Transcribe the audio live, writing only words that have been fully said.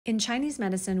In Chinese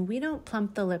medicine, we don't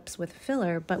plump the lips with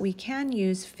filler, but we can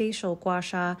use facial gua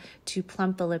sha to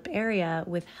plump the lip area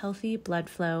with healthy blood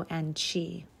flow and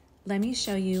qi. Let me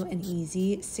show you an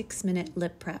easy 6-minute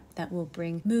lip prep that will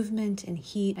bring movement and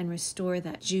heat and restore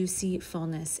that juicy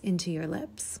fullness into your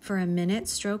lips. For a minute,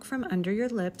 stroke from under your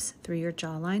lips through your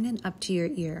jawline and up to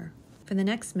your ear. For the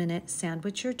next minute,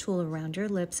 sandwich your tool around your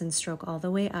lips and stroke all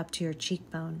the way up to your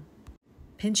cheekbone.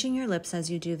 Pinching your lips as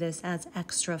you do this adds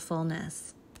extra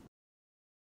fullness.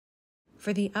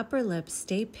 For the upper lip,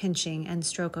 stay pinching and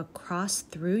stroke across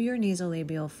through your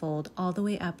nasolabial fold all the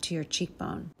way up to your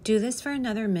cheekbone. Do this for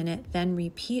another minute, then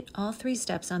repeat all 3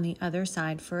 steps on the other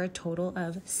side for a total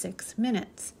of 6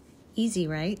 minutes. Easy,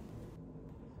 right?